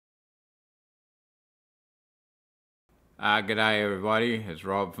G'day everybody, it's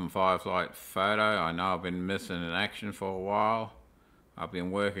Rob from Fireflight Photo. I know I've been missing in action for a while. I've been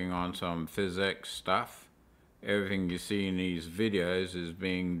working on some PhysX stuff. Everything you see in these videos is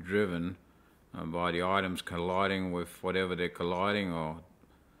being driven by the items colliding with whatever they're colliding, or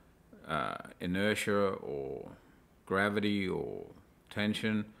inertia or gravity or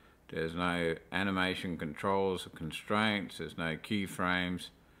tension. There's no animation controls or constraints, there's no keyframes.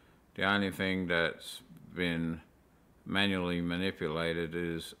 The only thing that's been manually manipulated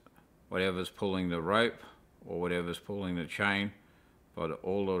is whatever's pulling the rope or whatever's pulling the chain, but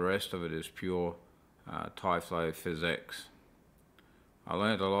all the rest of it is pure tyFlow PhysX. I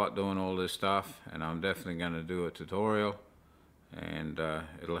learned a lot doing all this stuff, and I'm definitely going to do a tutorial, and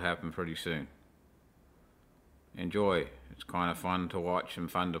it'll happen pretty soon. Enjoy. It's kind of fun to watch and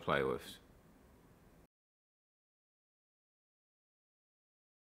fun to play with.